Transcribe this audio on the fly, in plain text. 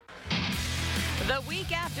The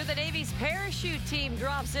week after the Navy's parachute team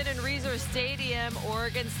drops in Reser Stadium,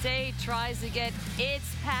 Oregon State tries to get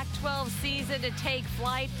its Pac-12 season to take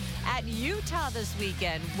flight at Utah this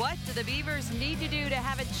weekend. What do the Beavers need to do to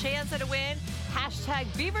have a chance at a win? Hashtag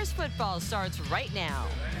Beavers football starts right now.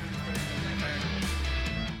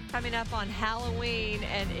 Coming up on Halloween,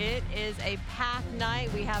 and it is a packed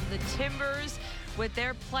night. We have the Timbers with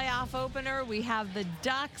their playoff opener. We have the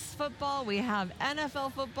Ducks football. We have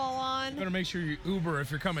NFL football on. You better make sure you Uber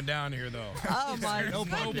if you're coming down here, though. Oh, my no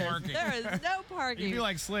goodness. parking. There is no parking. You'd be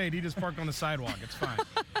like Slade. He just parked on the sidewalk. It's fine.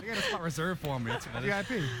 They got a spot reserved for me. It's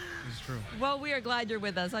VIP. It's true. Well, we are glad you're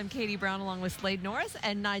with us. I'm Katie Brown along with Slade Norris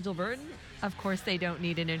and Nigel Burton. Of course, they don't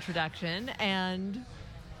need an introduction. And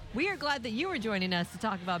we are glad that you are joining us to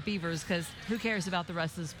talk about Beavers, because who cares about the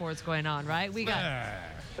rest of the sports going on, right? We got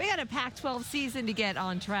a Pac-12 season to get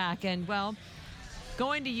on track. And, well,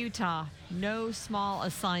 going to Utah, no small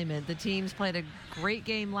assignment. The teams played a great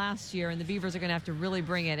game last year, and the Beavers are going to have to really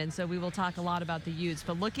bring it. And so we will talk a lot about the Utes.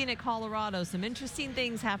 But looking at Colorado, some interesting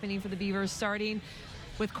things happening for the Beavers, starting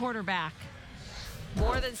with quarterback.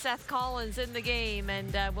 More than Seth Collins in the game.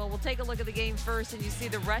 And, we'll take a look at the game first, and you see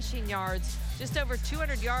the rushing yards. Just over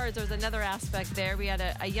 200 yards. There was another aspect there. We had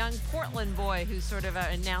a young Portland boy who sort of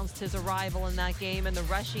announced his arrival in that game in the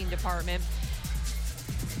rushing department.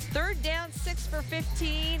 Third down, 6 for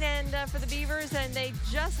 15, and for the Beavers, and they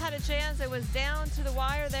just had a chance. It was down to the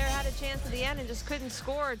wire there, had a chance at the end, and just couldn't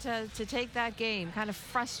score to take that game. Kind of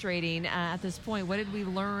frustrating at this point. What did we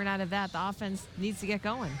learn out of that? The offense needs to get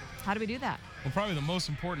going. How do we do that? Well, probably the most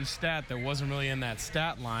important stat that wasn't really in that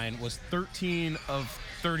stat line was 13 of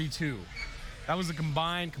 32. That was the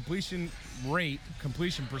combined completion rate,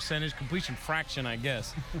 completion percentage, completion fraction, I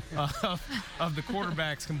guess, of the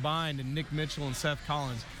quarterbacks combined, and Nick Mitchell and Seth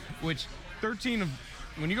Collins, which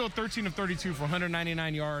when you go 13 of 32 for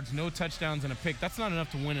 199 yards, no touchdowns and a pick, that's not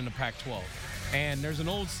enough to win in the Pac-12. And there's an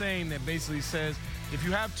old saying that basically says, if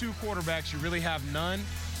you have two quarterbacks, you really have none.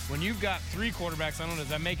 When you've got three quarterbacks, I don't know, does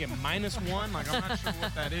that make it -1? Like, I'm not sure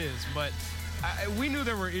what that is, but we knew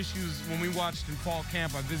there were issues when we watched in fall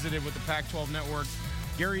camp. I visited with the Pac-12 network.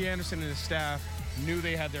 Gary Anderson and his staff knew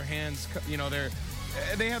they had their hands,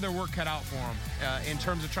 they had their work cut out for them in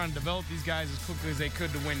terms of trying to develop these guys as quickly as they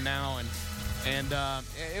could to win now. And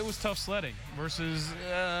it was tough sledding versus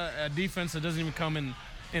a defense that doesn't even come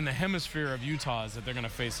in the hemisphere of Utah's that they're going to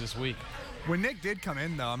face this week. When Nick did come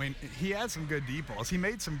in, though, I mean, he had some good deep balls. He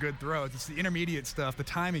made some good throws. It's the intermediate stuff, the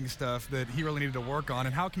timing stuff that he really needed to work on.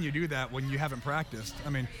 And how can you do that when you haven't practiced? I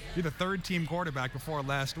mean, you're the third-team quarterback before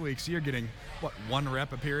last week, so you're getting, one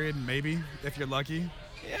rep a period, maybe, if you're lucky?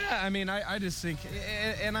 Yeah, I mean, I just think,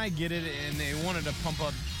 and I get it, and they wanted to pump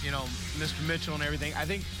up, Mr. Mitchell and everything. I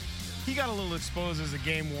think he got a little exposed as the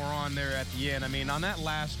game wore on there at the end. I mean, on that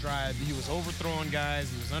last drive, he was overthrowing guys,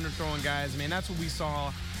 he was underthrowing guys. I mean, that's what we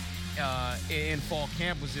saw in fall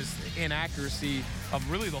camp, was just inaccuracy of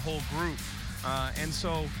really the whole group. And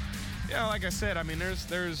so, like I said, I mean,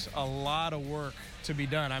 there's a lot of work to be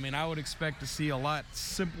done. I mean, I would expect to see a lot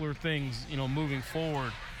simpler things, moving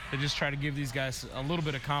forward, to just try to give these guys a little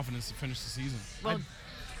bit of confidence to finish the season. Well,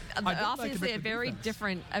 obviously a very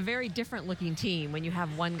different looking team when you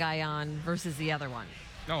have one guy on versus the other one.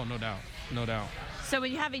 Oh, no doubt. No doubt. So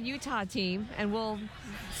when you have a Utah team, and we'll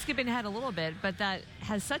skip ahead a little bit, but that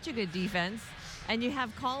has such a good defense, and you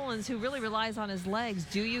have Collins who really relies on his legs,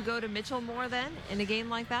 do you go to Mitchell more then in a game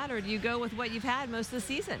like that, or do you go with what you've had most of the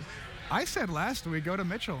season? I said last week, go to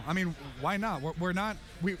Mitchell. I mean, why not?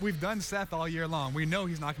 We've done Seth all year long. We know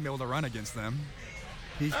he's not going to be able to run against them.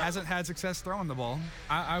 He hasn't had success throwing the ball.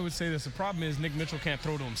 I would say this. The problem is Nick Mitchell can't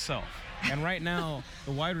throw to himself. And right now,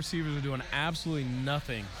 the wide receivers are doing absolutely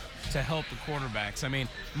nothing to help the quarterbacks. I mean,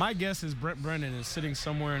 my guess is Brent Brennan is sitting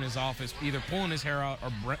somewhere in his office either pulling his hair out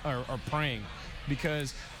or praying.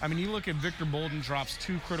 Because, I mean, you look at Victor Bolden, drops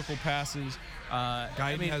 2 critical passes.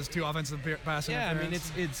 Guyton has 2 offensive passing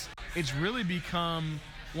interference. I mean, it's really become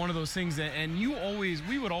one of those things that, and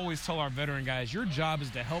we would always tell our veteran guys, your job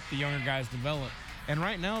is to help the younger guys develop. And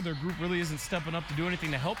right now, their group really isn't stepping up to do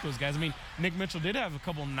anything to help those guys. I mean, Nick Mitchell did have a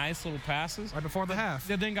couple nice little passes. Right before the half.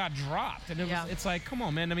 That then got dropped. And it's like, come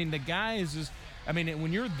on, man. I mean, the guy is just, I mean,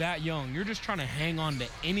 when you're that young, you're just trying to hang on to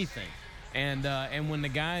anything. And when the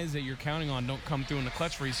guys that you're counting on don't come through in the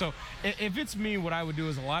clutch for you. So if it's me, what I would do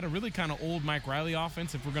is a lot of really kind of old Mike Riley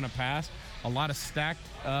offense if we're going to pass. A lot of stacked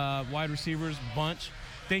wide receivers, bunch,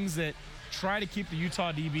 things that try to keep the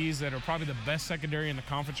Utah DBs that are probably the best secondary in the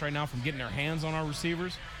conference right now from getting their hands on our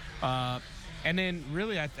receivers. And then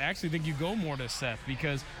really, I actually think you go more to Seth,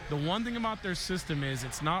 because the one thing about their system is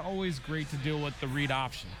it's not always great to deal with the read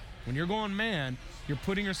option. When you're going man, you're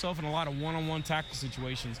putting yourself in a lot of one-on-one tackle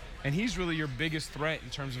situations, and he's really your biggest threat in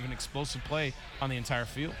terms of an explosive play on the entire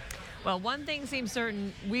field. Well, one thing seems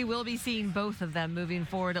certain, we will be seeing both of them moving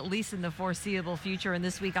forward, at least in the foreseeable future. And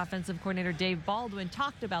this week, offensive coordinator Dave Baldwin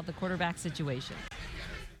talked about the quarterback situation.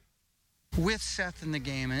 With Seth in the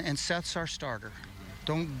game, and Seth's our starter.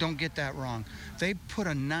 Don't get that wrong. They put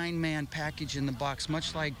a 9-man package in the box,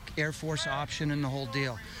 much like Air Force option and the whole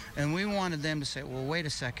deal. And we wanted them to say, well, wait a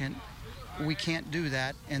second. We can't do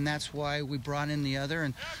that, and that's why we brought in the other.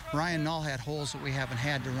 And Ryan Nall had holes that we haven't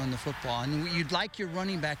had to run the football. And you'd like your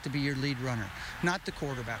running back to be your lead runner, not the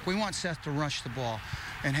quarterback. We want Seth to rush the ball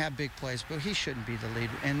and have big plays, but he shouldn't be the lead,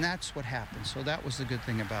 and that's what happened. So that was the good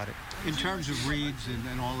thing about it. In terms of reads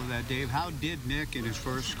and all of that, Dave, how did Nick in his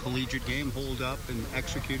first collegiate game hold up in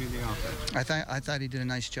executing the offense? I thought he did a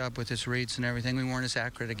nice job with his reads and everything. We weren't as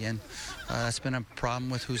accurate again. That's been a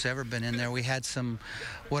problem with who's ever been in there. We had some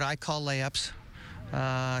what I call layups.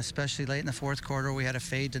 Especially late in the fourth quarter, we had a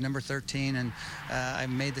fade to number 13, and I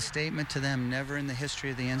made the statement to them, never in the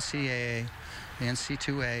history of the NCAA, the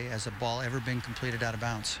NC2A, has a ball ever been completed out of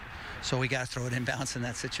bounds. So we got to throw it in bounds in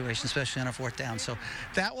that situation, especially on a fourth down. So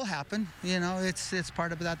that will happen. You know, it's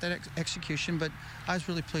part of that execution, but I was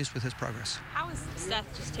really pleased with his progress. How has Seth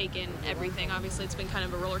just taken everything? Obviously, it's been kind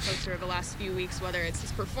of a roller coaster over the last few weeks, whether it's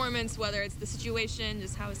his performance, whether it's the situation,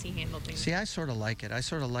 just how has he handled things? See, I sort of like it. I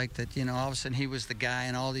sort of like that, you know, all of a sudden he was the guy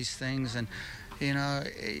and all these things, and, you know,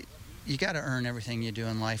 you got to earn everything you do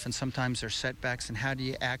in life, and sometimes there's setbacks, and how do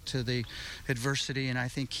you act to the adversity? And I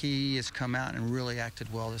think he has come out and really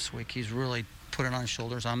acted well this week. He's really put it on his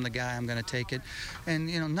shoulders. I'm the guy. I'm going to take it. And,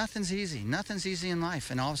 you know, nothing's easy. Nothing's easy in life.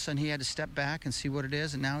 And all of a sudden he had to step back and see what it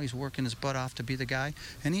is, and now he's working his butt off to be the guy.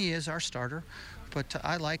 And he is our starter. But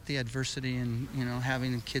I like the adversity and, you know,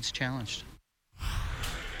 having the kids challenged.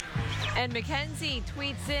 And Mackenzie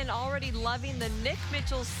tweets in, already loving the Nick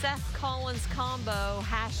Mitchell-Seth Collins combo,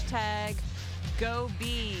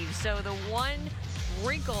 #GoBeavs. So the one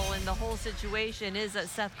wrinkle in the whole situation is that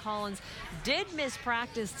Seth Collins did miss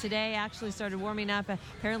practice today, actually started warming up,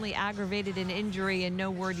 apparently aggravated an injury, and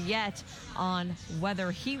no word yet on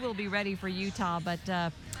whether he will be ready for Utah. But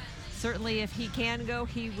certainly if he can go,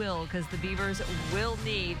 he will, because the Beavers will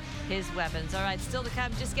need his weapons. All right, still to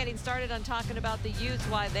come, just getting started on talking about the Utes,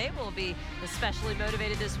 why they will be especially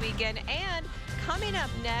motivated this weekend. And coming up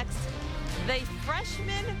next, the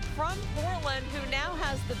freshman from Portland who now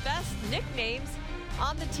has the best nicknames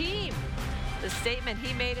on the team. The statement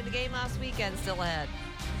he made in the game last weekend still ahead.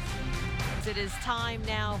 It is time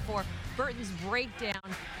now for Burton's Breakdown,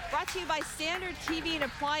 brought to you by Standard TV and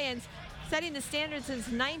Appliance, setting the standard since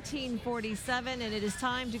 1947, and it is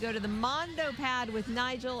time to go to the Mondo Pad with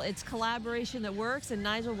Nigel. It's collaboration that works. And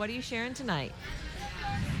Nigel, what are you sharing tonight?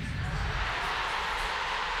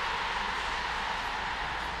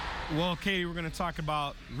 Well, Katie, we're going to talk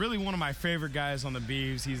about really one of my favorite guys on the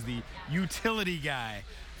Beavs. He's the utility guy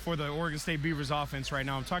for the Oregon State Beavers offense right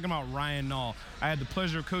now. I'm talking about Ryan Nall. I had the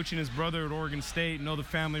pleasure of coaching his brother at Oregon State, know the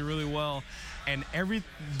family really well, and every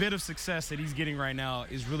bit of success that he's getting right now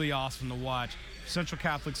is really awesome to watch. Central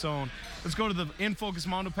Catholic's own. Let's go to the In Focus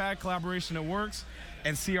Mondo Pad collaboration that works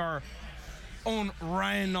and see our own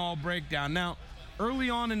Ryan Nall breakdown. Now, early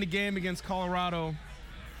on in the game against Colorado,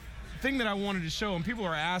 the thing that I wanted to show, and people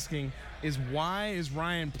are asking, is why is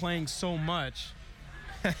Ryan playing so much?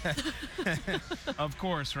 Of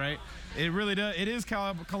course, right? It really does. It is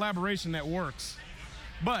collaboration that works.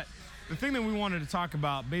 But the thing that we wanted to talk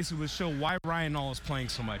about basically was show why Ryan Nall is playing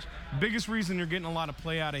so much. The biggest reason you're getting a lot of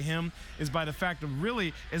play out of him is by the fact of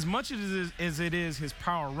really, as much as it is his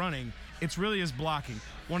power running, it's really his blocking.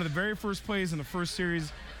 One of the very first plays in the first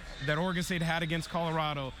series that Oregon State had against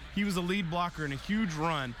Colorado, he was a lead blocker in a huge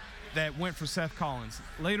run that went for Seth Collins.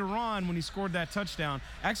 Later on, when he scored that touchdown,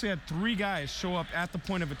 actually had 3 guys show up at the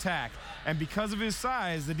point of attack. And because of his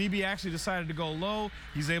size, the DB actually decided to go low.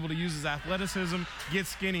 He's able to use his athleticism, get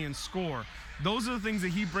skinny, and score. Those are the things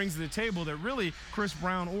that he brings to the table that really Chris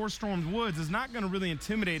Brown or Storms Woods is not going to really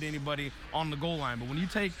intimidate anybody on the goal line. But when you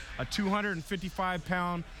take a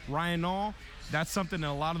 255-pound Ryan Nall, that's something that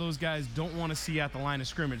a lot of those guys don't want to see at the line of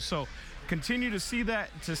scrimmage. So continue to see that,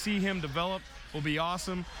 to see him develop will be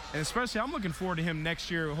awesome. And especially, I'm looking forward to him next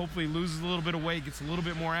year. Hopefully he loses a little bit of weight, gets a little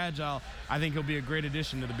bit more agile. I think he'll be a great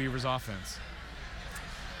addition to the Beavers offense.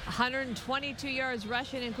 122 yards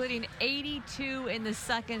rushing, including 82 in the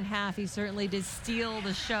second half. He certainly did steal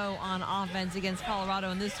the show on offense against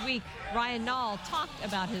Colorado. And this week, Ryan Nall talked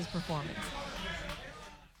about his performance.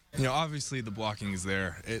 You know, obviously the blocking is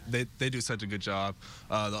there. They do such a good job.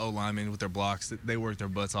 The O-linemen with their blocks, they work their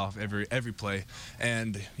butts off every play.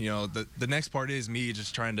 And, you know, the next part is me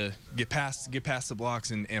just trying to get past the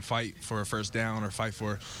blocks and fight for a first down or fight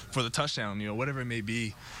for the touchdown, you know, whatever it may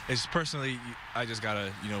be. It's just personally, I just got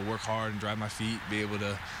to, you know, work hard and drive my feet, be able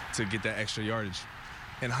to get that extra yardage.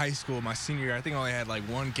 In high school, my senior year, I think I only had like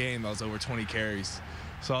one game that was over 20 carries.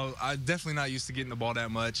 So I'm definitely not used to getting the ball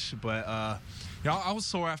that much, but you know, I was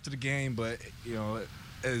sore after the game, but you know,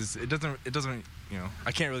 it doesn't, you know,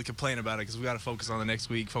 I can't really complain about it because we got to focus on the next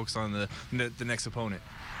week, focus on the next opponent.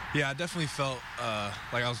 Yeah, I definitely felt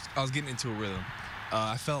like I was getting into a rhythm.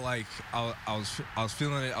 I felt like I was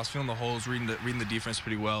feeling it. I was feeling the holes, reading the defense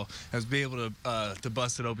pretty well. I was being able to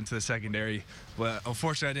bust it open to the secondary, but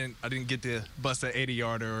unfortunately I didn't get to bust that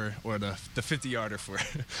 80-yarder or the 50-yarder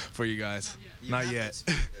for you guys. Not yet.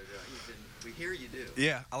 We hear you do.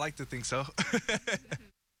 Yeah, I like to think so.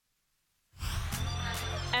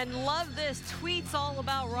 And love this. Tweets all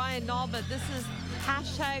about Ryan Nall, but this is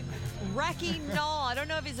hashtag Wrecking Nall. I don't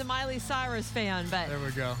know if he's a Miley Cyrus fan, but There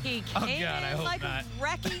we go. he Oh, came God, I in hope like not.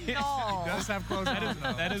 Wrecking Nall. Does have clothes on,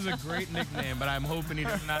 though. That is a great nickname, but I'm hoping he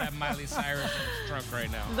does not have Miley Cyrus in his trunk right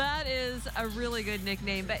now. That is a really good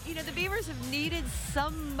nickname. But, you know, the Beavers have needed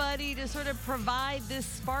somebody to sort of provide this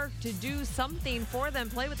spark to do something for them,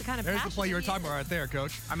 play with the kind of There's the passion play you were that he talking is. about right there,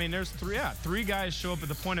 Coach. I mean, there's three guys show up at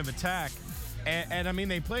the point of attack, and I mean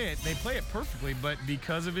they play it perfectly. But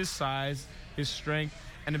because of his size, his strength,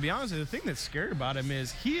 and to be honest, the thing that's scary about him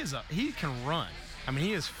is he can run. I mean,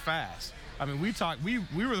 he is fast. I mean,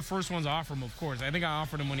 we were the first ones to offer him, of course. I think I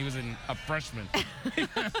offered him when he was a freshman.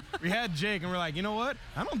 We had Jake, and we're like, you know what?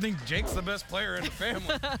 I don't think Jake's the best player in the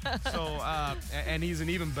family. So, and he's an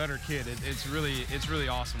even better kid. It's really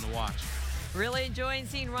awesome to watch. Really enjoying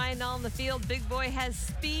seeing Ryan Nall in the field. Big boy has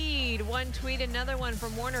speed. One tweet, another one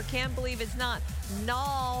from Warner. Can't believe it's not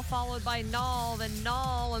Nall followed by Nall, then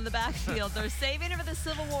Nall in the backfield. They're saving it for the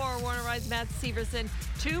Civil War. Warner writes Matt Severson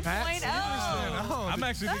 2.0. Oh, I'm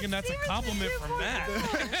actually thinking that's a compliment from Matt.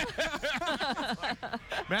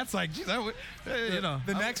 Matt's like, geez, you know.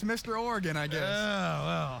 the next Mr. Oregon, I guess.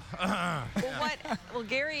 Well,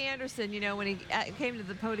 Gary Anderson, you know, when he came to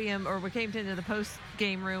the podium or came into the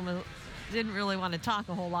post-game room, didn't really want to talk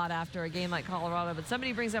a whole lot after a game like Colorado, but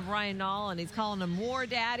somebody brings up Ryan Nall, and he's calling him War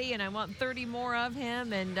Daddy, and I want 30 more of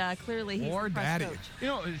him, and clearly he's War a press Daddy. coach. You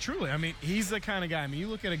know, truly, I mean, he's the kind of guy. I mean, you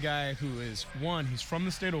look at a guy who is, one, he's from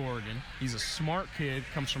the state of Oregon. He's a smart kid,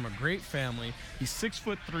 comes from a great family. He's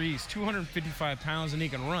 6'3", he's 255 pounds, and he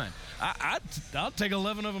can run. I'll take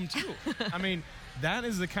 11 of them, too. I mean, that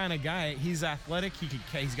is the kind of guy. He's athletic.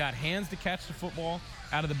 He's got hands to catch the football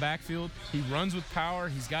out of the backfield. He runs with power.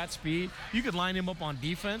 He's got speed. You could line him up on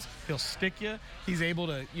defense. He'll stick you. He's able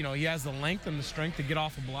to, you know, he has the length and the strength to get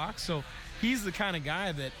off a block. So he's the kind of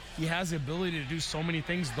guy that he has the ability to do so many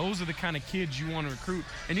things. Those are the kind of kids you want to recruit.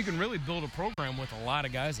 And you can really build a program with a lot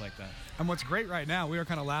of guys like that. And what's great right now, we were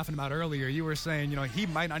kind of laughing about earlier, you were saying, you know, he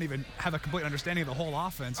might not even have a complete understanding of the whole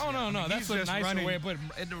offense. Oh, no, no. That's a just nicer running. way of putting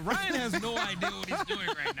it. Ryan has no idea what he's doing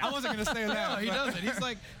right now. I wasn't going to say that. No, he but-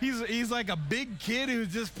 doesn't. He's like a big kid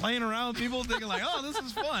who's just playing around with people thinking like, oh, this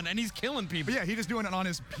is fun. And he's killing people. But yeah, he's just doing it on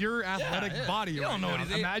his pure athletic yeah. body. You right don't know now. what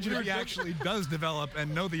he's- Imagine we if he were joking. actually does develop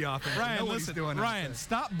and know the offense. and know Ryan, what listen, he's doing. Ryan,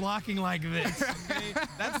 stop blocking like this. Okay?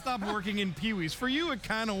 That stopped working in Pee Wee's. For you, it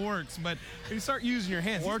kind of works, but if you start using your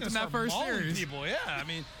hands, Worked he's in gonna that start first mauling series. people. Yeah, I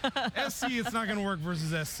mean, SC, it's not going to work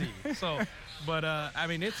versus SC. So, but I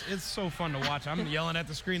mean, it's so fun to watch. I'm yelling at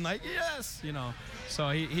the screen like, yes, you know. So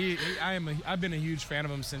I've been a huge fan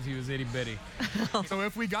of him since he was itty bitty. So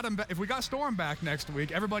if we got Storm back next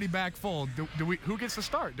week, everybody back full, who gets to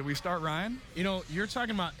start? Do we start Ryan? You know, you're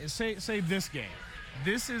talking about say this game.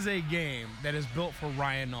 This is a game that is built for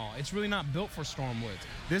Ryan Nall. It's really not built for Stormwoods.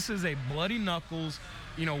 This is a bloody knuckles.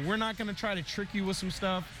 You know, we're not going to try to trick you with some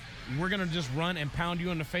stuff. We're going to just run and pound you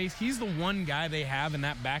in the face. He's the one guy they have in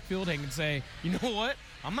that backfield that can say, you know what?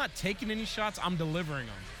 I'm not taking any shots. I'm delivering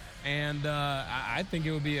them. And I think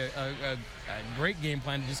it would be a great game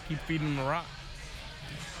plan to just keep feeding him the rock.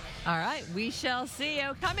 All right, we shall see.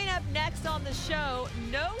 Coming up next on the show,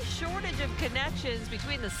 no shortage of connections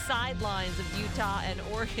between the sidelines of Utah and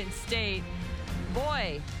Oregon State.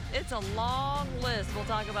 Boy, it's a long list. We'll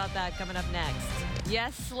talk about that coming up next.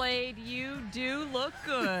 Yes, Slade, you do look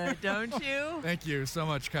good, don't you? Thank you so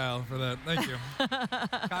much, Kyle, for that. Thank you.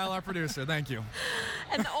 Kyle, our producer, thank you.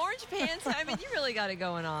 And the orange pants, I mean, you really got it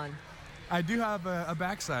going on. I do have a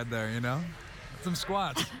backside there, you know? some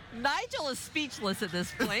squats. Nigel is speechless at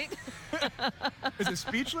this point. Is it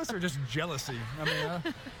speechless or just jealousy? I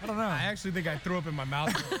mean, I don't know. I actually think I threw up in my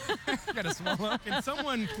mouth. Gotta swallow. Can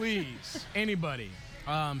someone please, anybody,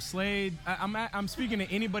 Slade, I'm speaking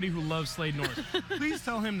to anybody who loves Slade Norris. Please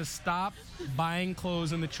tell him to stop buying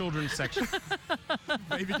clothes in the children's section.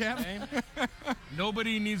 Baby camp? Okay?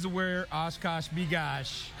 Nobody needs to wear Oshkosh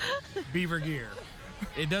Bigosh beaver gear.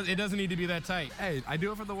 It doesn't need to be that tight. Hey, I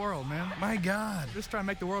do it for the world, man. My God. Just trying to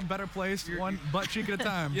make the world a better place, one butt cheek at a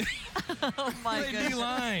time. Oh, my Play goodness.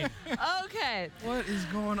 D-line. Okay. What is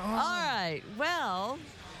going on? All right. Well,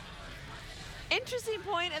 interesting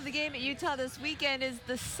point of the game at Utah this weekend is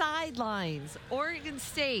the sidelines. Oregon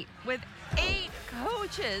State with 8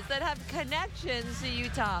 coaches that have connections to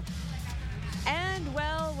Utah. And,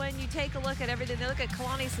 well, when you take a look at everything, they look at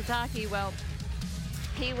Kalani Sitake, well,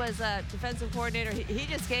 he was a defensive coordinator. He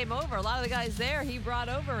just came over. A lot of the guys there he brought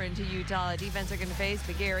over into Utah. The defense are going to face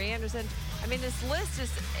Gary Anderson. I mean, this list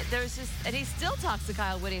is, and he still talks to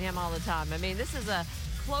Kyle Whittingham all the time. I mean, this is a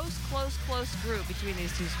close group between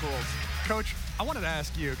these two schools. Coach, I wanted to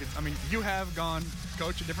ask you, 'cause, I mean, you have gone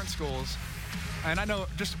coach at different schools. And I know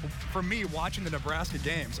just for me watching the Nebraska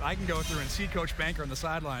games, I can go through and see Coach Banker on the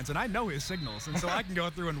sidelines, and I know his signals. And so I can go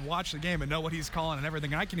through and watch the game and know what he's calling and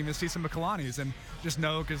everything. And I can even see some of Kalani's and just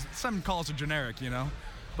know, because some calls are generic, you know.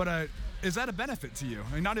 But is that a benefit to you?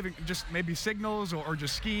 I mean, not even just maybe signals or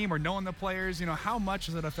just scheme or knowing the players, you know, how much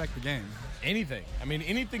does it affect the game? Anything. I mean,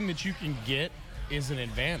 anything that you can get is an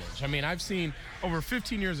advantage. I mean, I've seen over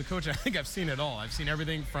 15 years of coaching, I think I've seen it all. I've seen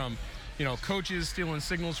everything from, you know, coaches stealing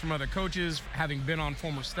signals from other coaches, having been on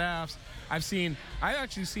former staffs. I've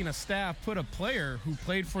actually seen a staff put a player who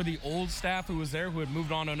played for the old staff who was there, who had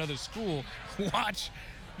moved on to another school, watch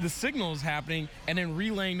the signals happening and then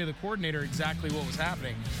relaying to the coordinator exactly what was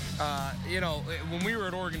happening. You know, when we were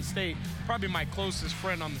at Oregon State, probably my closest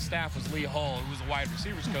friend on the staff was Lee Hall, who was a wide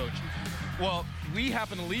receivers coach. Well, we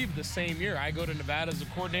happen to leave the same year. I go to Nevada as a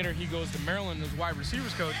coordinator. He goes to Maryland as wide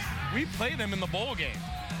receivers coach. We play them in the bowl game.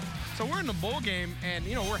 So we're in the bowl game, and,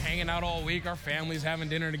 you know, we're hanging out all week. Our family's having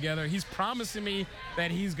dinner together. He's promising me that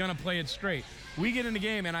he's going to play it straight. We get in the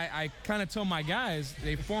game, and I kind of tell my guys,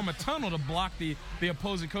 they form a tunnel to block the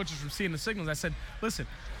opposing coaches from seeing the signals. I said, listen,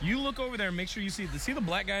 you look over there and make sure you see the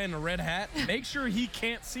black guy in the red hat? Make sure he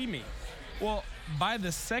can't see me. Well, by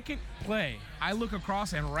the second play, I look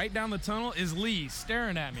across, and right down the tunnel is Lee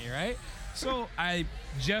staring at me, right? So I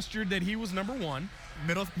gestured that he was number one.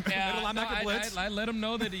 Middle linebacker blitz. I let him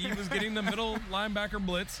know that he was getting the middle linebacker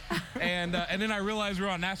blitz, and then I realized we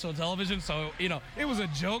were on national television, so, you know, it was a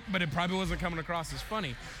joke, but it probably wasn't coming across as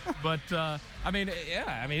funny. But I mean,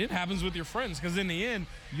 it happens with your friends, because in the end,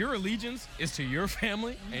 your allegiance is to your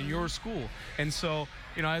family and your school, and so,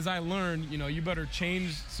 you know, as I learned, you know, you better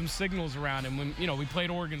change some signals around. And when, you know, we played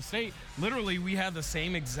Oregon State, literally we had the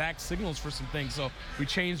same exact signals for some things. So we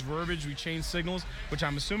changed verbiage, we changed signals, which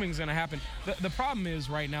I'm assuming is going to happen. The problem is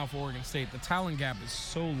right now for Oregon State, the talent gap is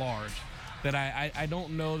so large that I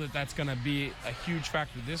don't know that that's going to be a huge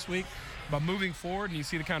factor this week. But moving forward, and you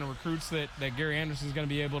see the kind of recruits that Gary Anderson is going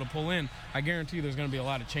to be able to pull in, I guarantee you there's going to be a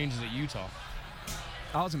lot of changes at Utah.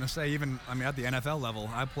 I was going to say, even, I mean, at the NFL level,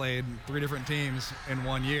 I played 3 different teams in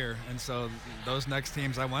 1 year. And so those next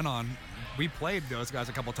teams I went on, we played those guys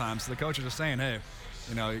a couple times. So the coach is just saying, hey,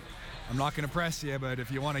 you know, I'm not going to press you, but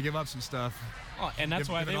if you want to give up some stuff. Oh, and that's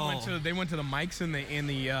why they went to the mics and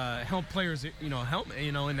the help players, you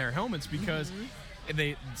know, in their helmets, because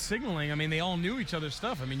they signaling. I mean, they all knew each other's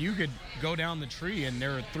stuff. I mean, you could go down the tree and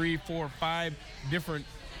there are 3, 4, 5 different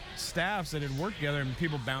staffs that had worked together, and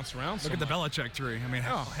people bounce around. Look at the Belichick tree. I mean,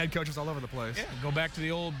 head coaches all over the place. Yeah, go back to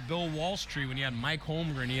the old Bill Walsh tree when you had Mike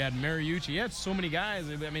Holmgren, you had Mariucci, you had so many guys.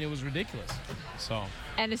 I mean, it was ridiculous. So.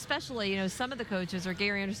 And especially, you know, some of the coaches, or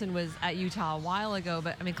Gary Anderson was at Utah a while ago,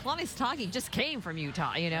 but I mean, Kalani Sitake just came from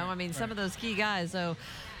Utah, you know. I mean, some of those key guys, so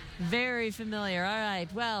very familiar. All right,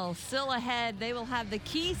 well, still ahead. They will have the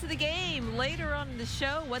keys to the game later on in the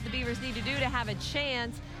show, what the Beavers need to do to have a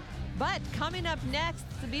chance. But coming up next,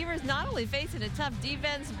 the Beavers not only facing a tough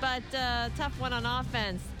defense, but a tough one on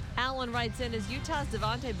offense. Alan writes in, is Utah's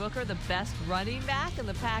Devontae Booker the best running back in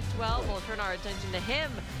the Pac-12? We'll turn our attention to him.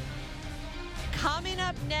 Coming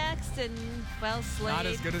up next, and, well, Slade, not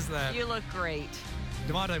as good as that. You look great.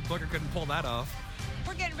 Devontae Booker couldn't pull that off.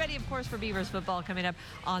 We're getting ready, of course, for Beavers football coming up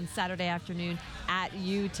on Saturday afternoon at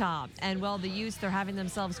Utah. And, well, the Utes, they're having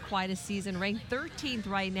themselves quite a season, ranked 13th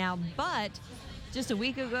right now, but Just a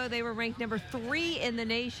week ago, they were ranked number 3 in the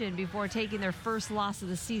nation before taking their first loss of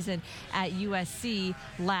the season at USC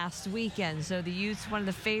last weekend. So the Utes, one of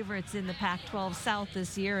the favorites in the Pac-12 South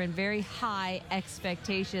this year, and very high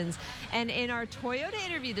expectations. And in our Toyota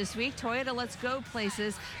interview this week, Toyota Let's Go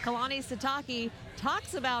Places, Kalani Sitake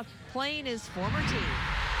talks about playing his former team.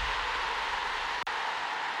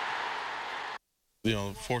 You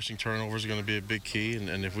know, forcing turnovers is going to be a big key,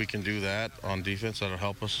 and if we can do that on defense, that'll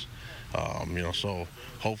help us. You know, so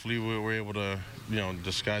hopefully we're able to, you know,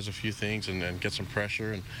 disguise a few things and get some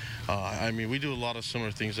pressure. And I mean, we do a lot of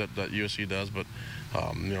similar things that USC does, but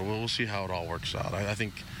you know, we'll see how it all works out. I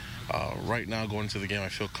think right now going into the game, I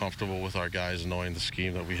feel comfortable with our guys knowing the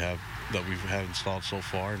scheme that we've had installed so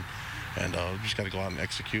far, and we just got to go out and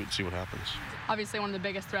execute and see what happens. Obviously, one of the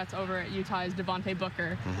biggest threats over at Utah is Devontae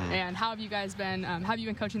Booker. And how have you guys been? How have you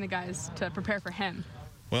been coaching the guys to prepare for him?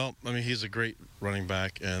 Well, I mean, he's a great running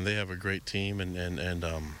back, and they have a great team, and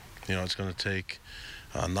you know, it's going to take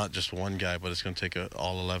not just one guy, but it's going to take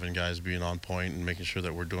all 11 guys being on point and making sure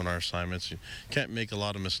that we're doing our assignments. You can't make a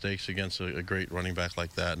lot of mistakes against a great running back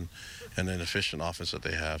like that, and an efficient offense that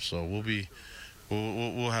they have. So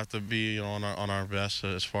we'll have to be, you know, on our best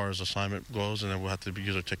as far as assignment goes, and then we'll have to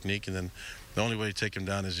use our technique. And then the only way to take him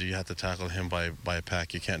down is you have to tackle him by a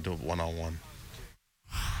pack. You can't do it one-on-one.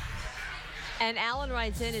 And Alan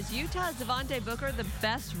writes in, is Utah's Devontae Booker the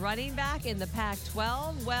best running back in the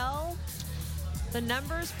Pac-12? Well, the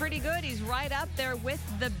number's pretty good. He's right up there with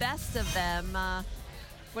the best of them.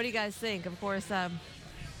 What do you guys think? Of course,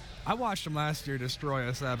 I watched him last year destroy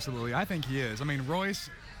us, absolutely. I think he is. I mean,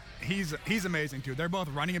 Royce, he's amazing, too. They're both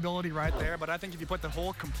running ability right there, but I think if you put the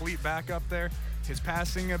whole complete back up there, his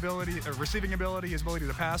passing ability, receiving ability, his ability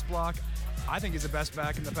to pass block, I think he's the best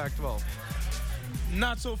back in the Pac-12.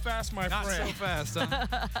 Not so fast, my Not friend. so fast,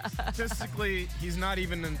 huh? Statistically, he's not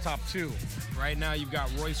even in the top 2. Right now, you've got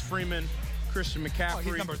Royce Freeman, Christian McCaffrey. Oh,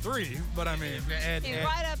 he's number 3, but I mean... he's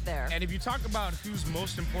right up there. And if you talk about who's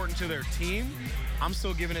most important to their team, I'm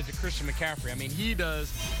still giving it to Christian McCaffrey. I mean, he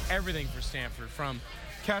does everything for Stanford, from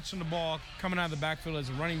catching the ball, coming out of the backfield as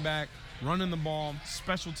a running back, running the ball,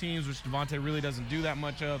 special teams, which Devontae really doesn't do that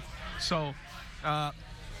much of. So,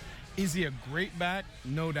 is he a great back?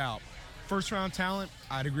 No doubt. First-round talent?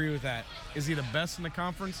 I'd agree with that. Is he the best in the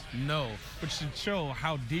conference? No. Which should show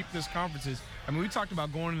how deep this conference is. I mean, we talked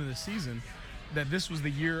about going into the season that this was the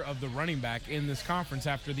year of the running back in this conference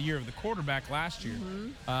after the year of the quarterback last year.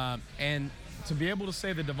 And to be able to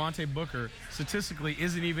say that Devontae Booker statistically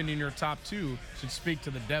isn't even in your top 2 should speak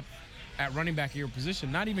to the depth at running back at your position,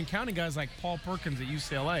 not even counting guys like Paul Perkins at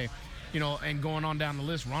UCLA, you know, and going on down the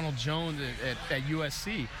list, Ronald Jones at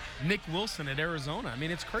USC, Nick Wilson at Arizona. I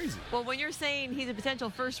mean, it's crazy. Well, when you're saying he's a potential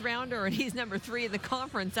first rounder and he's number 3 in the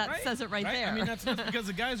conference, that says it right there. I mean, that's because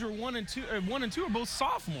the guys who are 1 and 2 are both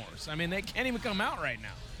sophomores. I mean, they can't even come out right now.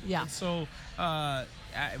 Yeah. And so,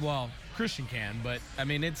 well, Christian can, but I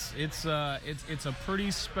mean, it's a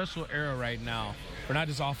pretty special era right now for not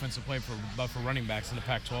just offensive play, but for running backs in the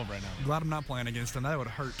Pac-12 right now. Glad I'm not playing against him. That would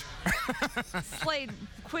hurt. Slade,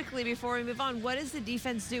 quickly before we move on, what does the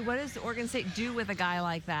defense do? What does Oregon State do with a guy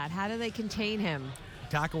like that? How do they contain him?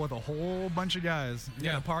 Tackle with a whole bunch of guys. You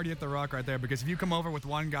got a party at the Rock right there, because if you come over with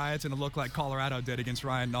one guy, it's going to look like Colorado did against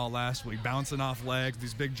Ryan Nall last week, bouncing off legs,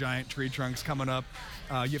 these big giant tree trunks coming up.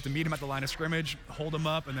 You have to meet him at the line of scrimmage, hold him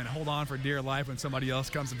up, and then hold on for dear life when somebody else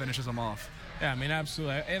comes and finishes him off. Yeah, I mean,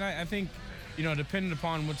 absolutely. And I think, you know, depending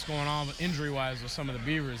upon what's going on injury-wise with some of the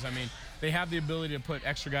Beavers, I mean, they have the ability to put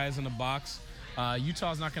extra guys in the box.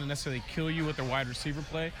 Utah's not going to necessarily kill you with their wide receiver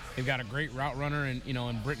play. They've got a great route runner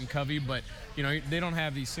in Britton Covey, but you know, they don't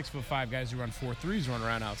have these 6'5" guys who run 4.3s running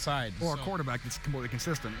around outside. Or a quarterback that's completely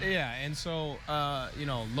consistent. Yeah, and so you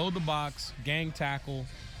know, load the box, gang tackle,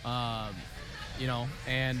 you know,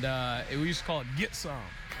 and we used to call it get some.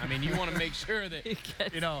 I mean, you want to make sure that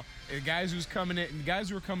you know the guys who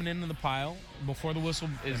are coming into the pile before the whistle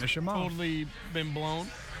is totally been blown.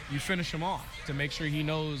 You finish him off to make sure he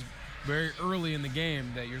knows very early in the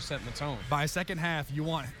game that you're setting the tone. By second half, you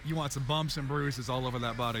want some bumps and bruises all over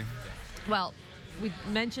that body. Well, we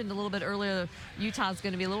mentioned a little bit earlier, Utah's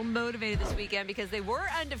going to be a little motivated this weekend because they were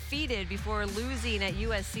undefeated before losing at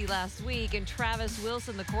USC last week. And Travis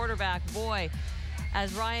Wilson, the quarterback, boy,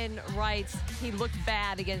 as Ryan writes, he looked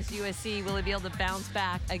bad against USC. Will he be able to bounce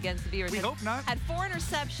back against the Beavers? We hope not. Had 4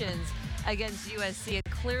 interceptions against USC. It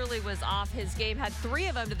clearly was off his game. Had 3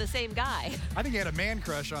 of them to the same guy. I think he had a man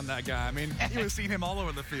crush on that guy. I mean, he was seeing him all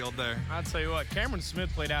over the field there. I'll tell you what, Cameron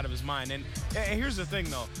Smith played out of his mind. And here's the thing,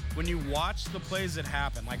 though. When you watch the plays that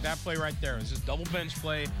happen, like that play right there, it's just double bench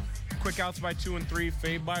play. quick outs by 2 and 3,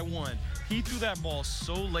 fade by 1. He threw that ball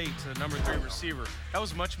so late to the number 3 receiver. That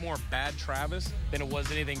was much more bad Travis than it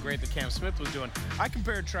was anything great that Cam Smith was doing. I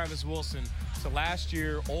compared Travis Wilson to last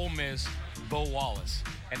year Ole Miss Bo Wallace.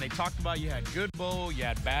 And they talked about you had good Bo, you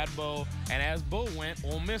had bad Bo, and as Bo went,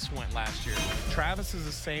 Ole Miss went last year. Travis is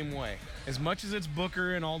the same way. As much as it's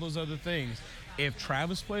Booker and all those other things, if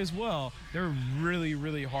Travis plays well, they're really,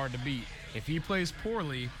 really hard to beat. If he plays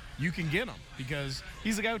poorly, you can get him because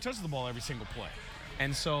he's the guy who touches the ball every single play.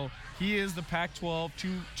 And so he is the Pac-12,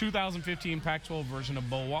 2015 Pac-12 version of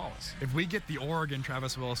Bo Wallace. If we get the Oregon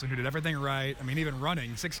Travis Wilson, who did everything right, I mean, even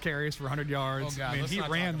running 6 carries for 100 yards. Oh, God, I mean, let's he not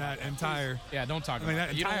ran talk that about entire. Yeah, don't talk about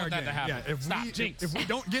that it. You don't entire want that game. to happen. Yeah, if we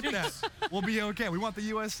don't get that, we'll be okay. We want the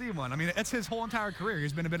USC one. I mean, it's his whole entire career.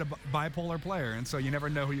 He's been a bit of a bipolar player, and so you never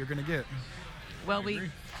know who you're going to get. Well, we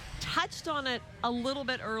touched on it a little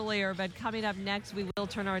bit earlier, but coming up next, we will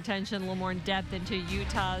turn our attention a little more in depth into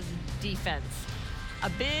Utah's defense. A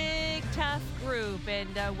big, tough group, and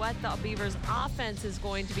what the Beavers offense is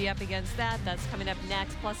going to be up against that's coming up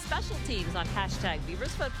next, plus special teams on hashtag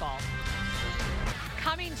Beavers Football.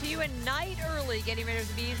 Coming to you a night early, getting rid of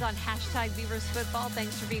the Bees on hashtag Beavers Football.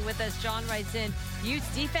 Thanks for being with us. John writes in,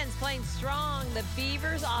 Utes defense playing strong. The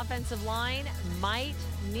Beavers offensive line might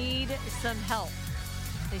need some help.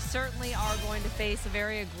 They certainly are going to face a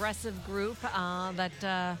very aggressive group that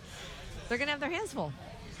they're going to have their hands full.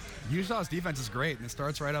 Utah's defense is great, and it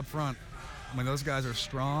starts right up front. When those guys are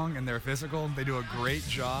strong and they're physical, they do a great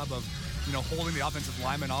job of, holding the offensive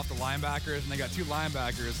linemen off the linebackers. And they got 2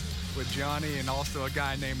 linebackers with Johnny and also a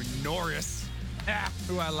guy named Norris,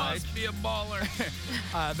 who I like. Must be a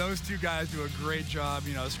baller. Those 2 guys do a great job,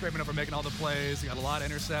 scraping up and making all the plays. They got a lot of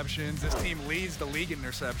interceptions. This team leads the league in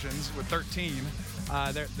interceptions with 13.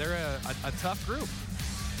 They're a tough group.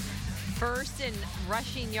 First in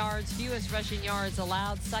rushing yards, fewest rushing yards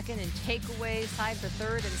allowed, second in takeaways, tied for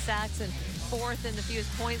third in sacks, and fourth in the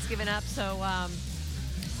fewest points given up. So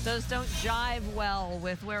those don't jive well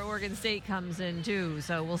with where Oregon State comes in, too.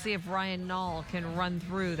 So we'll see if Ryan Nall can run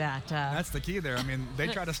through that. That's the key there. I mean, they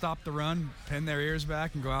try to stop the run, pin their ears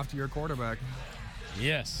back, and go after your quarterback.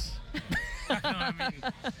 Yes.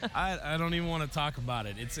 I don't even want to talk about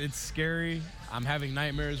it. It's scary. I'm having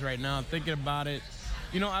nightmares right now thinking about it.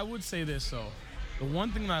 I would say this, though. The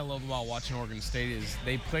one thing that I love about watching Oregon State is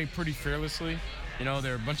they play pretty fearlessly.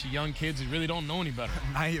 They're a bunch of young kids who really don't know any better.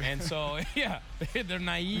 Naive. And so, yeah, they're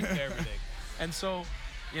naive to everything. And so,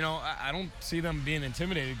 I don't see them being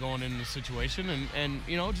intimidated going into the situation and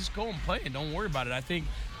just go and play and don't worry about it. I think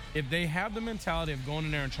if they have the mentality of going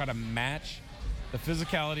in there and try to match the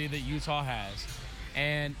physicality that Utah has,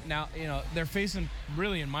 and now, they're facing,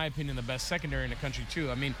 really, in my opinion, the best secondary in the country, too.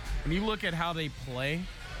 I mean, when you look at how they played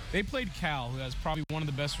Cal, who has probably one of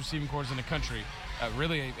the best receiving corps in the country,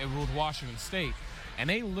 really, with Washington State. And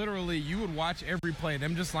they literally, you would watch every play,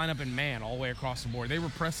 them just line up in man all the way across the board. They were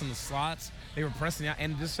pressing the slots. They were pressing out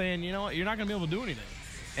and just saying, you're not going to be able to do anything.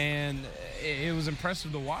 And it was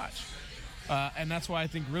impressive to watch. And that's why I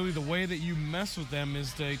think really the way that you mess with them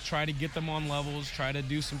is to try to get them on levels, try to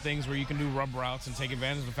do some things where you can do rub routes and take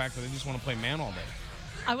advantage of the fact that they just want to play man all day.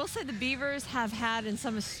 I will say the Beavers have had in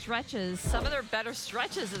some stretches, some of their better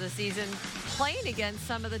stretches of the season, playing against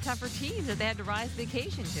some of the tougher teams that they had to rise to the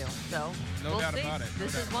occasion to. So no doubt about it.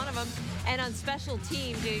 This is one of them. And on special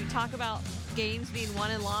teams, you talk about games being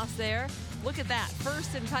won and lost there. Look at that.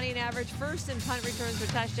 First in punting average, first in punt returns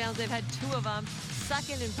for touchdowns. They've had 2 of them.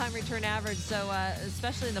 Second in punt return average. So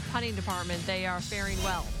especially in the punting department, they are faring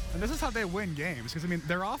well. And this is how they win games because,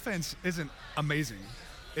 their offense isn't amazing.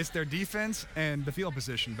 It's their defense and the field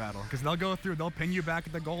position battle because they'll ping you back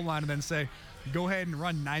at the goal line and then say, go ahead and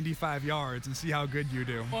run 95 yards and see how good you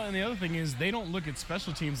do. Well, and the other thing is they don't look at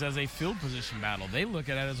special teams as a field position battle. They look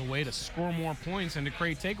at it as a way to score more points and to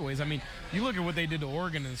create takeaways. You look at what they did to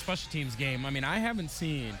Oregon in the special teams game. I haven't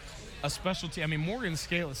seen a special team. Morgan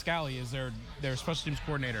Scally is their special teams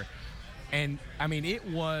coordinator. And, it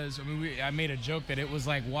was, I made a joke that it was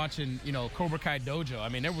like watching, Cobra Kai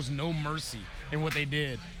Dojo. There was no mercy in what they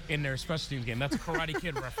did in their special teams game. That's a Karate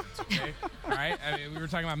Kid reference, okay? All right? We were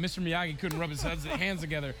talking about Mr. Miyagi couldn't rub his hands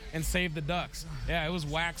together and save the ducks. Yeah, it was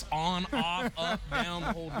wax on, off, up, down,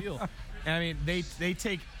 the whole deal. And, they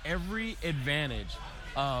take every advantage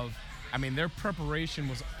of their preparation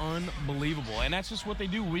was unbelievable. And that's just what they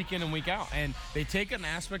do week in and week out. And they take an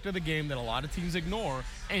aspect of the game that a lot of teams ignore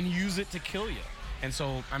and use it to kill you. And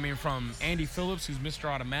so, from Andy Phillips, who's Mr.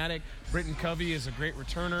 Automatic, Britton Covey is a great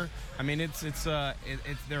returner.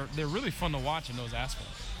 They're really fun to watch in those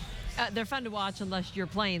aspects. They're fun to watch unless you're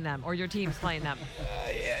playing them or your team's playing them.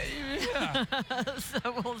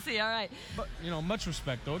 So we'll see. All right. But, much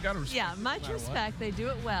respect, though. Got to respect. Yeah, it no much matter what. respect. They do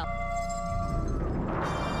it well.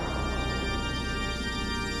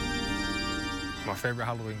 My favorite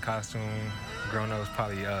Halloween costume growing up was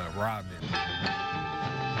probably Robin.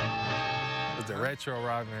 It was the retro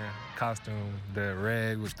Robin costume, the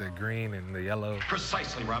red with the green and the yellow.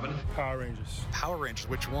 Precisely, Robin. Power Rangers. Power Rangers,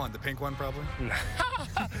 which one? The pink one, probably?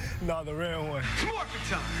 No, the red one. Morphin'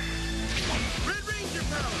 time. Red Ranger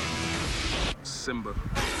power. Simba.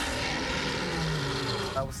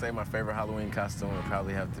 I would say my favorite Halloween costume would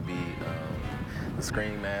probably have to be the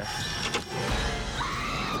Scream mask.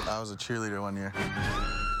 I was a cheerleader one year.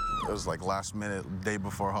 It was like last minute, day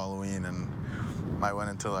before Halloween, and I went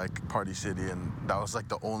into like Party City, and that was like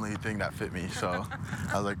the only thing that fit me. So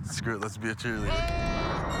I was like, screw it, let's be a cheerleader.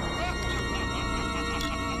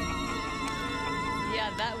 Yeah,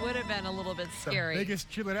 that would have been a little bit scary. The biggest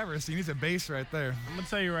cheerleader ever seen. He's a base right there. I'm going to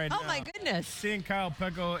tell you right now. Oh, my goodness. Seeing Kyle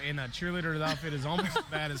Pecco in a cheerleader's outfit is almost as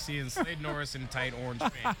bad as seeing Slade Norris in tight orange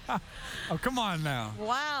pants. Oh, come on now.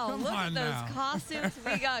 Wow, Come look at on those now. costumes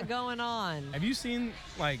we got going on. Have you seen,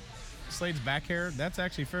 like, Slade's back hair? That's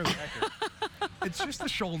actually fairly accurate. It's just the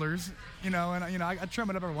shoulders, and I trim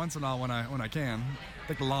it up every once in a while when I can.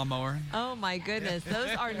 Like the lawnmower. Oh, my goodness. Those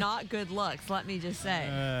are not good looks, let me just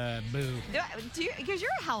say. Boo. Because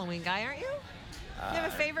you're a Halloween guy, aren't you? You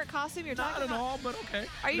have a favorite costume you're talking Not about? at all, but okay.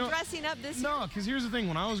 Are you dressing up this year? No, because here's the thing.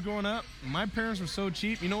 When I was growing up, my parents were so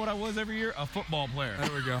cheap. You know what I was every year? A football player.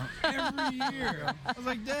 There we go. Every year. I was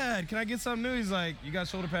like, Dad, can I get something new? He's like, you got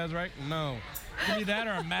shoulder pads, right? No. Give me that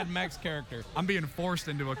or a Mad Max character. I'm being forced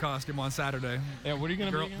into a costume on Saturday. Yeah, what are you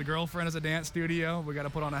going to be again? The girlfriend is a dance studio. We got to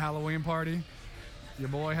put on a Halloween party. Your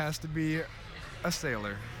boy has to be a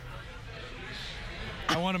sailor.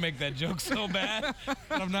 I want to make that joke so bad, but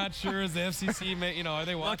I'm not sure. Is the FCC, are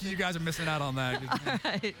they watching? Lucky you guys are missing out on that. All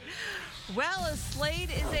right. Well, Slade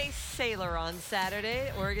is a sailor on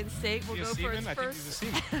Saturday. Oregon State will go for its first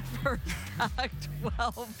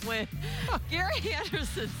Pac-12 win. Gary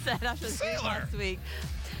Anderson said after the game last week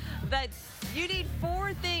that you need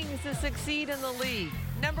 4 things to succeed in the league.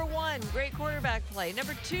 Number 1, great quarterback play.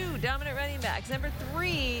 Number 2, dominant running backs. Number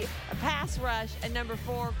 3, a pass rush. And number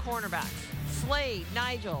 4, cornerbacks. Slade,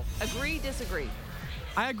 Nigel, agree, disagree?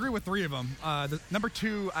 I agree with 3 of them. Number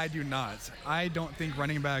 2, I do not. I don't think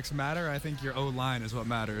running backs matter. I think your O-line is what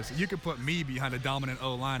matters. You could put me behind a dominant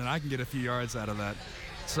O-line, and I can get a few yards out of that.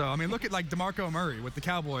 So, I mean, look at like DeMarco Murray with the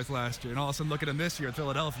Cowboys last year, and all of a sudden look at him this year at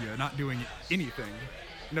Philadelphia, not doing anything.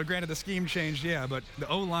 Granted the scheme changed, yeah, but the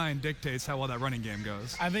O-line dictates how well that running game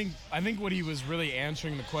goes. I think what he was really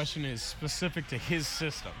answering the question is specific to his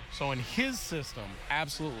system. So in his system,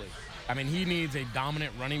 absolutely. I mean, he needs a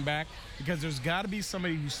dominant running back because there's got to be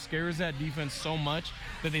somebody who scares that defense so much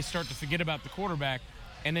that they start to forget about the quarterback.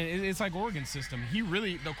 And then it's like Oregon's system.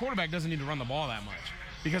 The quarterback doesn't need to run the ball that much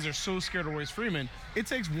because they're so scared of Royce Freeman. It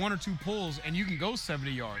takes 1 or 2 pulls and you can go 70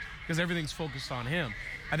 yards because everything's focused on him.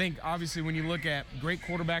 I think, obviously, when you look at great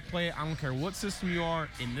quarterback play, I don't care what system you are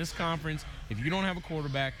in this conference, if you don't have a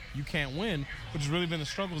quarterback, you can't win, which has really been the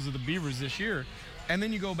struggles of the Beavers this year. And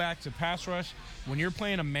then you go back to pass rush. When you're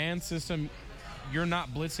playing a man system, you're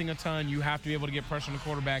not blitzing a ton. You have to be able to get pressure on the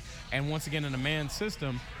quarterback. And once again, in a man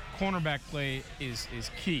system, cornerback play is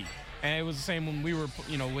key. And it was the same when we were,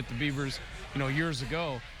 with the Beavers, years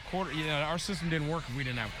ago. Our system didn't work if we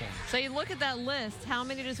didn't have corners. So you look at that list. How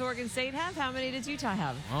many does Oregon State have? How many does Utah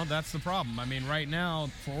have? Well, that's the problem. I mean, right now,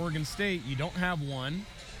 for Oregon State, you don't have one.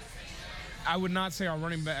 I would not say our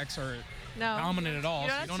running backs are dominant at all.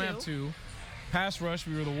 You don't have 2. Pass rush,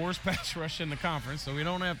 we were the worst pass rush in the conference, so we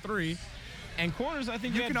don't have 3. And corners, I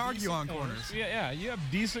think you can argue on corners. Yeah, you have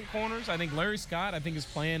decent corners. I think Larry Scott, is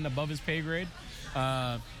playing above his pay grade.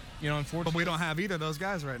 Unfortunately, but we don't have either of those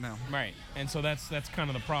guys right now. Right, and so that's kind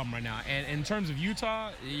of the problem right now. And in terms of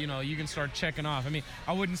Utah, you can start checking off. I mean,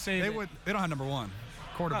 I wouldn't say they don't have number 1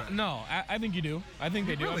 quarterback. No, I think you do. I think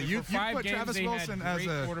they do. Really? I mean, for 5 put games, Travis they Wilson had great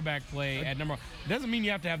as quarterback play at number 1. It doesn't mean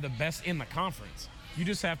you have to have the best in the conference. You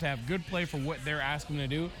just have to have good play for what they're asking him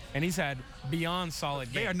to do, and he's had beyond solid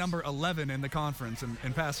games. They are number 11 in the conference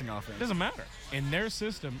in passing offense. It doesn't matter. In their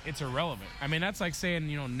system, it's irrelevant. I mean, that's like saying,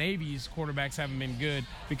 Navy's quarterbacks haven't been good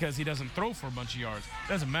because he doesn't throw for a bunch of yards.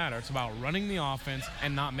 It doesn't matter. It's about running the offense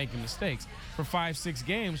and not making mistakes. For 5-6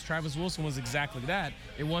 games, Travis Wilson was exactly that.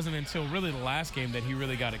 It wasn't until really the last game that he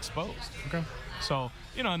really got exposed. Okay. So,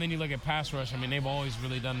 and then you look at pass rush. I mean, they've always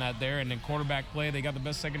really done that there. And then quarterback play, they got the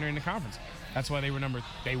best secondary in the conference. That's why they were number.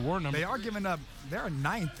 They are giving up. They are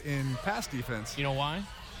 9th in pass defense. You know why?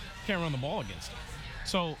 Can't run the ball against them.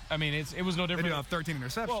 So I mean, it was no different. They do have 13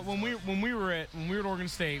 interceptions. Well, when we were at Oregon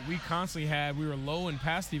State, we constantly we were low in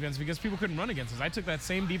pass defense because people couldn't run against us. I took that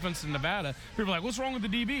same defense in Nevada. People were like, "What's wrong with the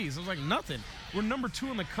DBs?" I was like, "Nothing. We're number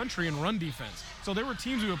 2 in the country in run defense." So there were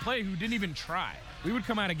teams we would play who didn't even try. We would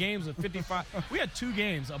come out of games with 55. We had 2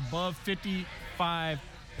 games above 55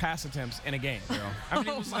 pass attempts in a game. I mean,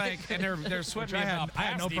 it was like, and they're sweating me about pass I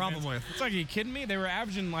had no defense. problem with. It's like, are you kidding me? They were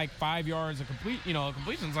averaging like 5 yards a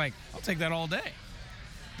completion. It's like, I'll take that all day.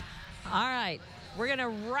 All right, we're going to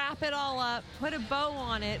wrap it all up, put a bow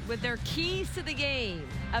on it with their keys to the game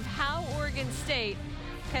of how Oregon State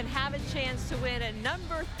can have a chance to win at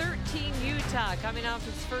number 13 Utah coming off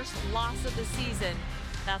its first loss of the season.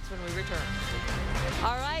 That's when we return.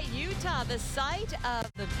 All right, Utah, the site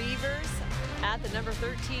of the Beavers at the number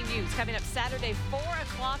 13 Utes, coming up Saturday, 4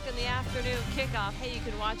 o'clock in the afternoon kickoff. Hey, you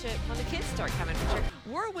can watch it when the kids start coming.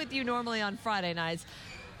 We're with you normally on Friday nights.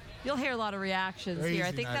 You'll hear a lot of reactions here.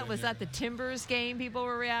 I think that was at the Timbers game people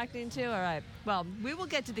were reacting to. All right. Well, we will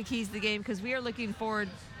get to the keys to the game because we are looking forward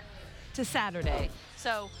to Saturday.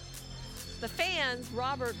 So the fans,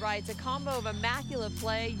 Robert writes, a combo of immaculate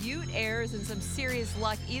play, Ute airs, and some serious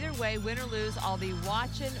luck. Either way, win or lose, I'll be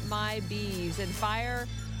watching my Bees. And Fire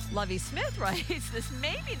Lovey Smith writes, this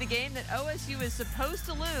may be the game that OSU is supposed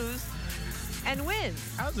to lose and wins.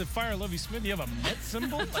 How's it Fire Lovey Smith? You have a Met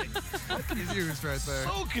symbol? Like, confused right there.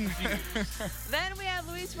 So confused. Then we have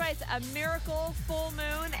Luis writes, a miracle, full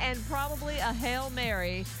moon, and probably a Hail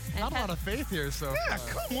Mary. And Not a lot of faith here so Yeah,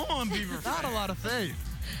 far. come on, Beaver. Not a lot of faith.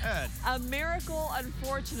 A miracle,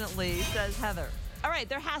 unfortunately, says Heather. All right,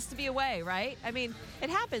 there has to be a way, right? I mean,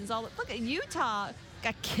 it happens. Look at Utah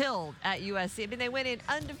got killed at USC. I mean, they went in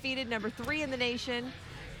undefeated, number 3 in the nation.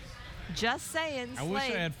 Just saying. I wish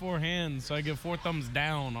I had 4 hands so I get 4 thumbs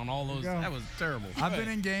down on all those. That was terrible. I've been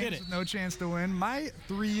in games with no chance to win. My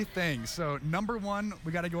 3 things. So, number 1,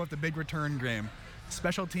 we got to go with the big return game.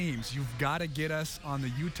 Special teams. You've got to get us on the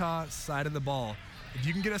Utah side of the ball. If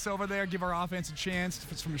you can get us over there, give our offense a chance,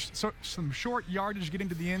 if it's from some short yardage, get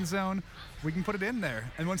into the end zone, we can put it in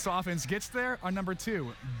there. And once the offense gets there, on number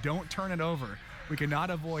 2, don't turn it over. We cannot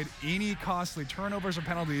avoid any costly turnovers or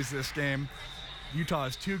penalties this game. Utah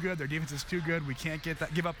is too good. Their defense is too good. We can't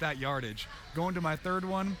give up that yardage. Going to my 3rd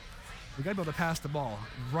one, we got to be able to pass the ball.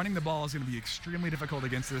 Running the ball is going to be extremely difficult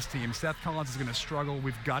against this team. Seth Collins is going to struggle.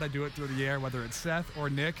 We've got to do it through the air, whether it's Seth or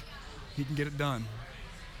Nick. He can get it done.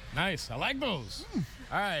 Nice. I like those.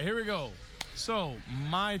 All right, here we go. So,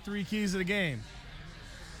 my 3 keys of the game.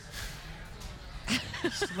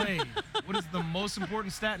 Slade, what is the most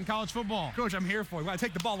important stat in college football? Coach, I'm here for you. We got to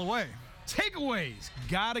take the ball away. Takeaways.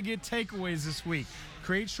 Got to get takeaways this week.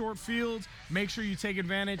 Create short fields. Make sure you take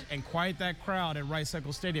advantage and quiet that crowd at Rice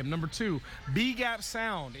Eccles Stadium. Number 2, B-gap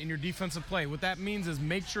sound in your defensive play. What that means is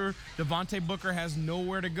make sure Devontae Booker has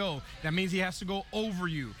nowhere to go. That means he has to go over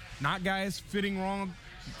you, not guys fitting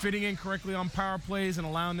in correctly on power plays and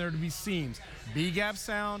allowing there to be seams. B-gap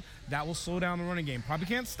sound, that will slow down the running game. Probably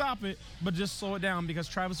can't stop it, but just slow it down because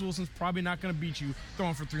Travis Wilson's probably not going to beat you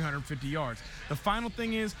throwing for 350 yards. The final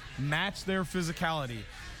thing is match their physicality.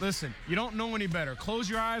 Listen, you don't know any better. Close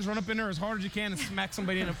your eyes, run up in there as hard as you can, and smack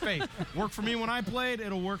somebody in the face. Worked for me when I played,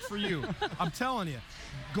 it'll work for you. I'm telling you.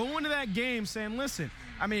 Go into that game saying, listen,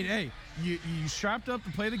 I mean, hey, you strapped up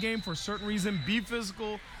to play the game for a certain reason. Be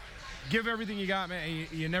physical. Give everything you got, man.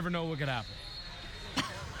 You never know what could happen.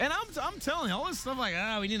 And I'm telling you, all this stuff like,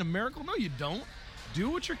 we need a miracle. No, you don't. Do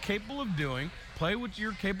what you're capable of doing. Play what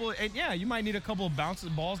you're capable of. And yeah, you might need a couple of balls to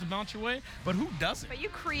bounce your way, but who doesn't? But you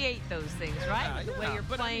create those things, right? With the way you're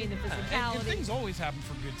playing, the physicality. And things always happen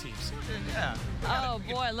for good teams. Yeah. Oh,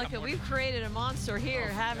 boy, look at, we've created a monster here,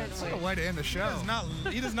 haven't we? What a way to end the show.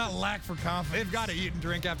 He does not lack for confidence. They've got to eat and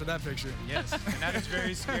drink after that picture. Yes, and that is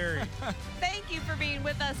very scary. Thank you for being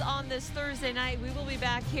with us on this Thursday night. We will be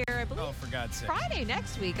back here, I believe, for God's sake, Friday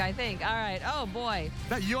next week, I think. All right. Oh, boy. Is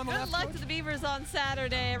that you on the Good left? luck to the Beavers on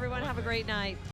Saturday. Everyone have a great night.